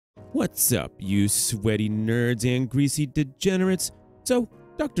What's up, you sweaty nerds and greasy degenerates? So,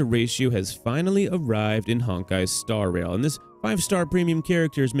 Dr. Ratio has finally arrived in Honkai's Star Rail, and this 5-star premium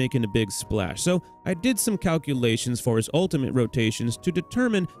character is making a big splash. So, I did some calculations for his ultimate rotations to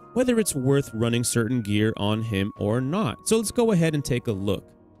determine whether it's worth running certain gear on him or not. So, let's go ahead and take a look.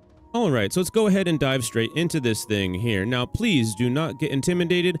 Alright, so let's go ahead and dive straight into this thing here. Now, please do not get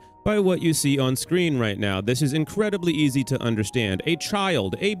intimidated by what you see on screen right now. This is incredibly easy to understand. A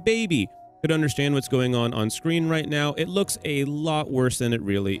child, a baby, could understand what's going on screen right now. It looks a lot worse than it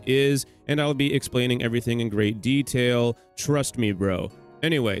really is, and I'll be explaining everything in great detail. Trust me, bro.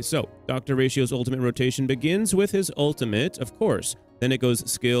 Anyway, so Dr. Ratio's ultimate rotation begins with his ultimate, of course. Then it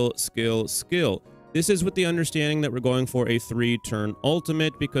goes skill, skill, skill. This is with the understanding that we're going for a 3-turn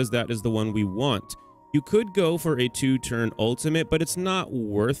ultimate because that is the one we want. You could go for a 2-turn ultimate, but it's not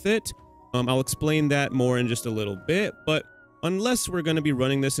worth it. I'll explain that more in just a little bit, but unless we're going to be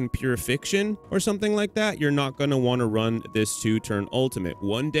running this in pure fiction or something like that, you're not going to want to run this 2-turn ultimate.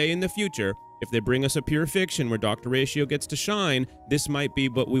 One day in the future, if they bring us a pure fiction where Dr. Ratio gets to shine, this might be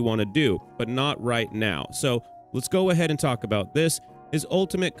what we want to do, but not right now. So let's go ahead and talk about this. His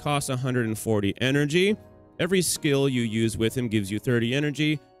ultimate costs 140 energy. Every skill you use with him gives you 30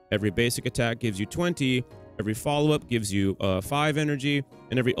 energy. Every basic attack gives you 20. Every follow-up gives you 5 energy.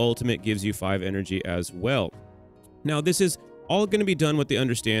 And every ultimate gives you 5 energy as well. Now, this is all going to be done with the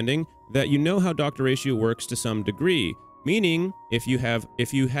understanding that you know how Dr. Ratio works to some degree. Meaning, if you have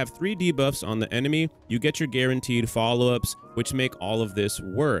 3 debuffs on the enemy, you get your guaranteed follow-ups, which make all of this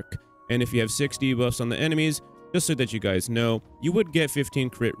work. And if you have 6 debuffs on the enemies, just so that you guys know, you would get 15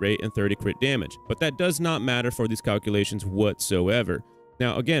 crit rate and 30 crit damage, but that does not matter for these calculations whatsoever.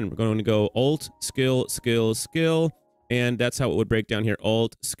 Now, again, we're going to go ult, skill, skill, skill, and that's how it would break down here.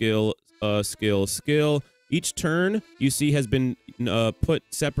 Ult, skill, skill, skill. Each turn you see has been put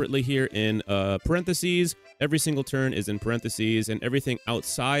separately here in parentheses. Every single turn is in parentheses, and everything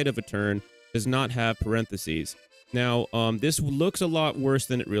outside of a turn does not have parentheses. Now, this looks a lot worse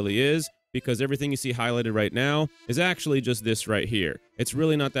than it really is, because everything you see highlighted right now is actually just this right here. It's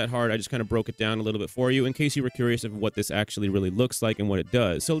really not that hard. I just kind of broke it down a little bit for you in case you were curious of what this actually really looks like and what it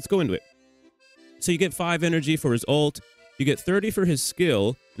does. So let's go into it. So you get 5 energy for his ult, you get 30 for his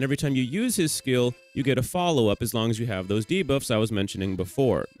skill, and every time you use his skill, you get a follow-up as long as you have those debuffs I was mentioning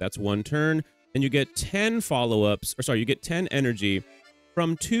before. That's 1 turn, and you get 10 follow-ups, or sorry, you get 10 energy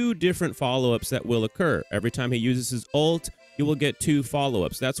from 2 different follow-ups that will occur. Every time he uses his ult, you will get 2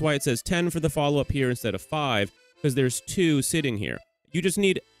 follow-ups. That's why it says 10 for the follow-up here instead of 5, because there's 2 sitting here. You just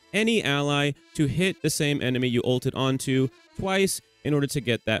need any ally to hit the same enemy you ulted onto twice in order to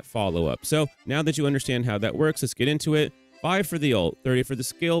get that follow-up. So now that you understand how that works, let's get into it. 5 for the ult, 30 for the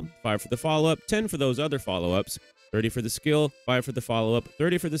skill, 5 for the follow-up, 10 for those other follow-ups, 30 for the skill, 5 for the follow-up,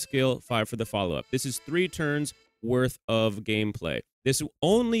 30 for the skill, 5 for the follow-up. This is 3 turns worth of gameplay. This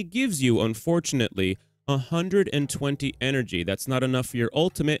only gives you, unfortunately, 120 energy. That's not enough for your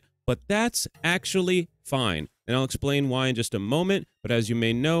ultimate, but that's actually fine. And I'll explain why in just a moment, but as you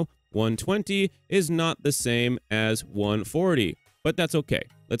may know, 120 is not the same as 140, but that's okay.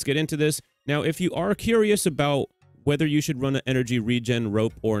 Let's get into this. Now, if you are curious about whether you should run an energy regen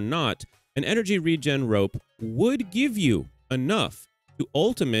rope or not, an energy regen rope would give you enough to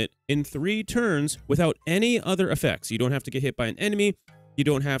ultimate in 3 turns without any other effects. You don't have to get hit by an enemy. You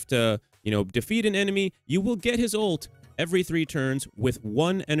don't have to, defeat an enemy. You will get his ult every 3 turns with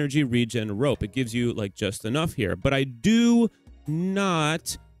 1 energy regen rope. It gives you like just enough here, but I do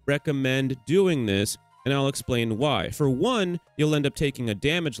not recommend doing this, and I'll explain why. For one, you'll end up taking a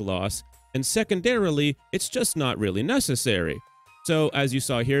damage loss, and secondarily, it's just not really necessary. So as you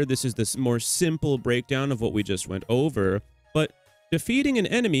saw here, this is this more simple breakdown of what we just went over, but defeating an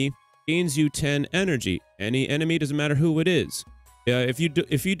enemy gains you 10 energy. Any enemy, doesn't matter who it is. If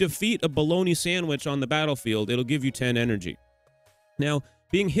you defeat a bologna sandwich on the battlefield, it'll give you 10 energy. Now,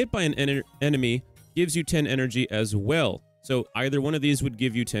 being hit by an enemy gives you 10 energy as well. So either one of these would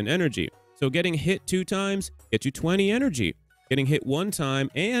give you 10 energy. So getting hit 2 times gets you 20 energy. Getting hit 1 time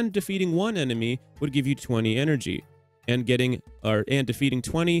and defeating 1 enemy would give you 20 energy. And defeating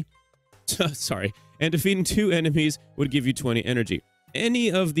 2 enemies would give you 20 energy.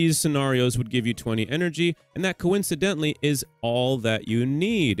 Any of these scenarios would give you 20 energy, and that coincidentally is all that you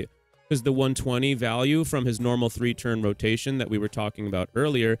need. Because the 120 value from his normal 3-turn rotation that we were talking about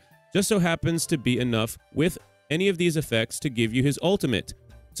earlier just so happens to be enough with any of these effects to give you his ultimate.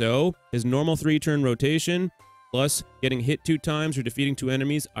 So his normal 3-turn rotation plus getting hit 2 times or defeating 2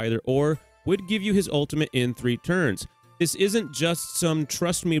 enemies, either or, would give you his ultimate in 3 turns. This isn't just some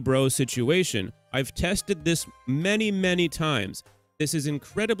trust me bro situation. I've tested this many, many times. this is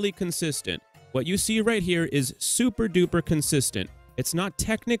incredibly consistent. What you see right here is super duper consistent. It's not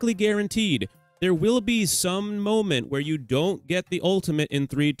technically guaranteed. There will be some moment where you don't get the ultimate in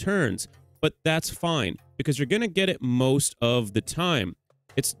 3 turns, but that's fine because you're going to get it most of the time.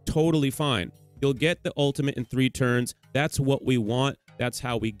 It's totally fine. You'll get the ultimate in 3 turns. That's what we want. That's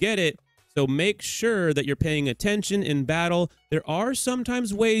how we get it. So make sure that you're paying attention in battle. There are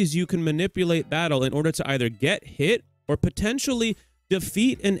sometimes ways you can manipulate battle in order to either get hit or potentially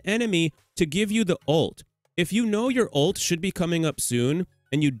defeat an enemy to give you the ult. If you know your ult should be coming up soon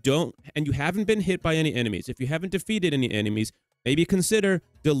and you haven't been hit by any enemies, if you haven't defeated any enemies, maybe consider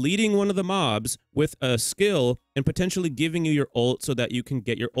deleting one of the mobs with a skill and potentially giving you your ult so that you can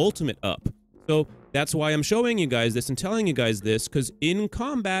get your ultimate up. So that's why I'm showing you guys this and telling you guys this, because in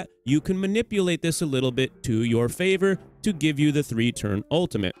combat, you can manipulate this a little bit to your favor to give you the 3-turn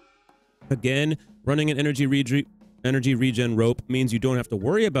ultimate. Again, running an energy regen rope means you don't have to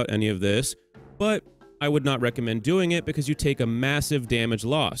worry about any of this, but I would not recommend doing it because you take a massive damage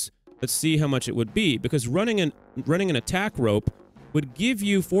loss. Let's see how much it would be, because running an attack rope would give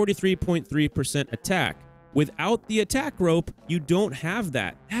you 43.3% attack. Without the attack rope, you don't have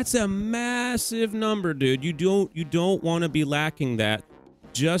that. That's a massive number, dude. You don't want to be lacking that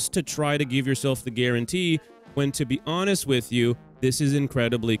just to try to give yourself the guarantee, when to be honest with you, this is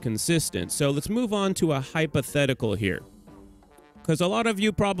incredibly consistent. So let's move on to a hypothetical here, because a lot of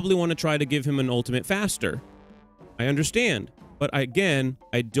you probably want to try to give him an ultimate faster. I understand. But again,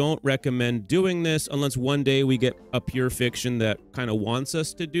 I don't recommend doing this unless one day we get a pure fiction that kind of wants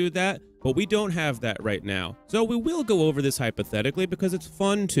us to do that. But we don't have that right now. So we will go over this hypothetically because it's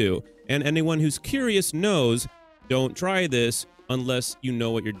fun to. And anyone who's curious knows, don't try this unless you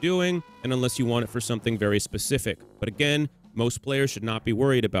know what you're doing and unless you want it for something very specific. But again, most players should not be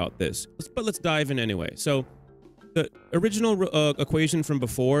worried about this. But let's dive in anyway. So the original equation from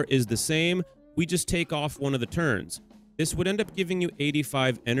before is the same. We just take off one of the turns. This would end up giving you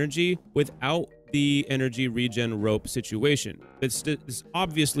 85 energy without the energy regen rope situation. It's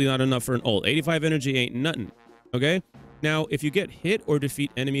obviously not enough for an ult. 85 energy ain't nothing, okay? Now, if you get hit or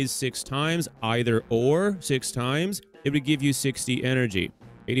defeat enemies 6 times, either or 6 times, it would give you 60 energy.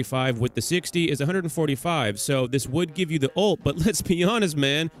 85 with the 60 is 145, so this would give you the ult, but let's be honest,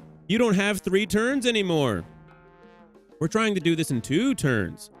 man, you don't have 3 turns anymore. We're trying to do this in 2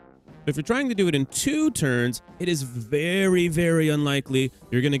 turns. If you're trying to do it in 2 turns, it is very, very unlikely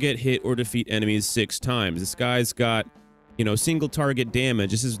you're going to get hit or defeat enemies 6 times. This guy's got, you know, single target damage.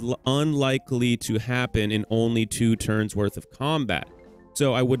 This is unlikely to happen in only 2 turns worth of combat.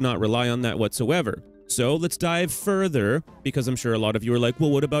 So I would not rely on that whatsoever. So let's dive further, because I'm sure a lot of you are like, well,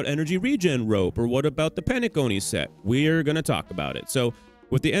 what about energy regen rope? Or what about the Penacony set? We're going to talk about it. So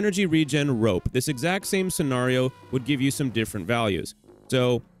with the energy regen rope, this exact same scenario would give you some different values.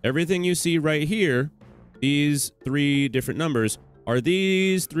 So everything you see right here, these 3 different numbers, are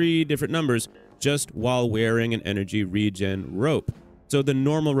these 3 different numbers just while wearing an energy regen rope. So the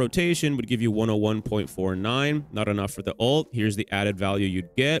normal rotation would give you 101.49, not enough for the ult. Here's the added value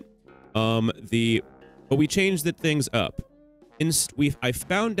you'd get. But we changed the things up. I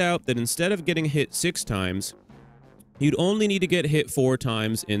found out that instead of getting hit 6 times, you'd only need to get hit 4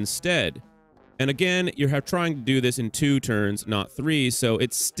 times instead. And again, you're trying to do this in 2 turns, not 3, so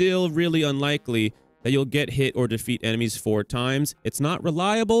it's still really unlikely that you'll get hit or defeat enemies 4 times. It's not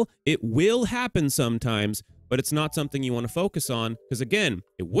reliable. It will happen sometimes, but it's not something you want to focus on, because again,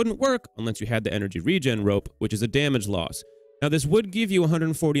 it wouldn't work unless you had the energy regen rope, which is a damage loss. Now, this would give you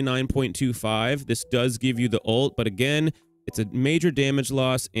 149.25. This does give you the ult, but again, it's a major damage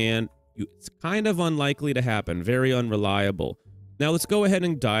loss, and it's kind of unlikely to happen. Very unreliable. Now let's go ahead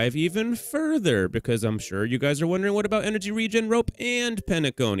and dive even further, because I'm sure you guys are wondering, what about energy regen rope and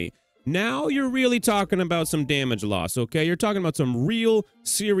Penacony? Now you're really talking about some damage loss, okay? You're talking about some real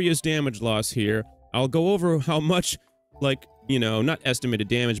serious damage loss here. I'll go over how much, like, you know, not estimated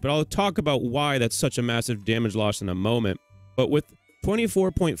damage, but I'll talk about why that's such a massive damage loss in a moment. But with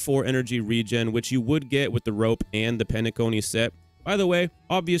 24.4 energy regen, which you would get with the rope and the Penacony set. By the way,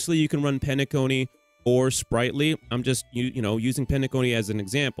 obviously you can run Penacony or Sprightly. I'm just, you know, using Penacony as an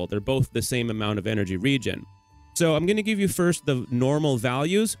example. They're both the same amount of energy regen. So I'm going to give you first the normal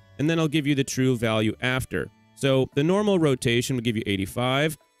values, and then I'll give you the true value after. So the normal rotation would give you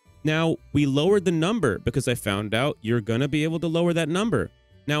 85. Now, we lowered the number because I found out you're going to be able to lower that number.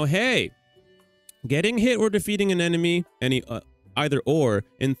 Now, hey, getting hit or defeating an enemy, either or,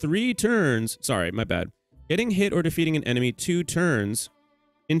 in 3 turns, sorry, my bad. Getting hit or defeating an enemy 2 turns,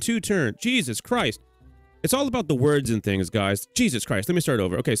 in 2 turns, Jesus Christ. It's all about the words and things, guys. Jesus Christ. Let me start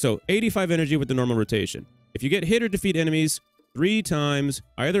over. Okay, so 85 energy with the normal rotation. If you get hit or defeat enemies 3 times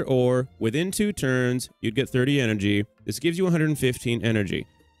either or within 2 turns, you'd get 30 energy. This gives you 115 energy.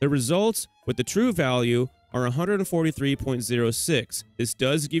 The results with the true value are 143.06. This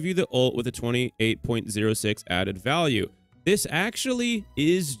does give you the ult with a 28.06 added value. This actually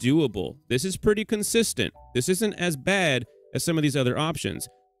is doable. This is pretty consistent. This isn't as bad as some of these other options.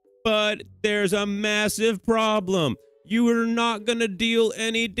 But there's a massive problem. You are not going to deal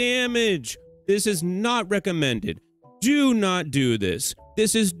any damage. This is not recommended. Do not do this.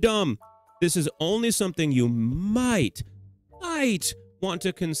 This is dumb. This is only something you might want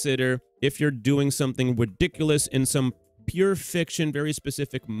to consider if you're doing something ridiculous in some pure fiction, very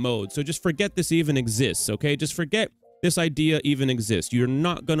specific mode. So just forget this even exists, okay? Just forget this idea even exists. You're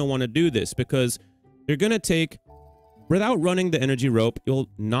not going to want to do this because you're going to take, without running the energy rope, you'll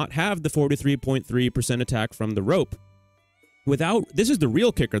not have the 43.3% attack from the rope. This is the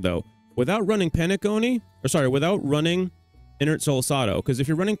real kicker though, without running Penacony, without running Inert Solsato, because if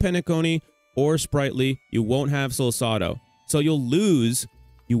you're running Penacony or Sprightly, you won't have Solsato. So you'll lose,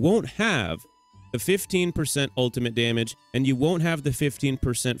 you won't have the 15% ultimate damage, and you won't have the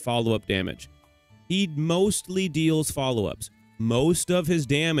 15% follow-up damage. He mostly deals follow-ups. Most of his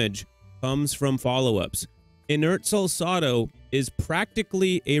damage comes from follow-ups. Inert Solsato is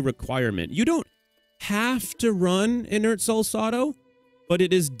practically a requirement. You don't have to run Inert Solsato, but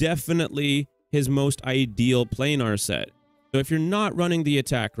it is definitely his most ideal planar set. So if you're not running the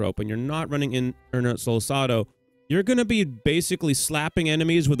attack rope and you're not running Inert Solsato, you're going to be basically slapping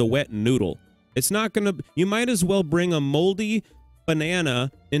enemies with a wet noodle. It's not going to... You might as well bring a moldy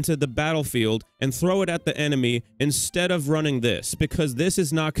banana into the battlefield and throw it at the enemy instead of running this, because this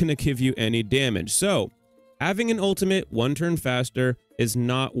is not going to give you any damage. So, having an ultimate 1 turn faster is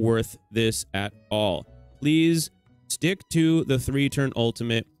not worth this at all. Please stick to the 3 turn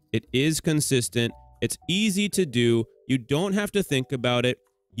ultimate. It is consistent. It's easy to do. You don't have to think about it.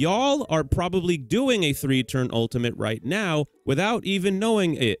 Y'all are probably doing a 3 turn ultimate right now without even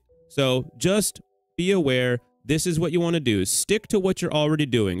knowing it. So just be aware, this is what you want to do. Stick to what you're already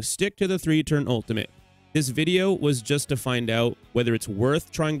doing. Stick to the 3 turn ultimate. This video was just to find out whether it's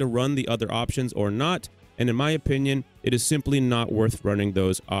worth trying to run the other options or not. And in my opinion, it is simply not worth running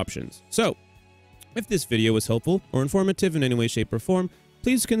those options. So if this video was helpful or informative in any way, shape, or form,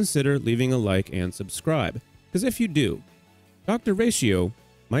 please consider leaving a like and subscribe. Because if you do, Dr. Ratio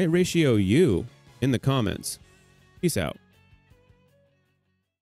might ratio you in the comments. Peace out.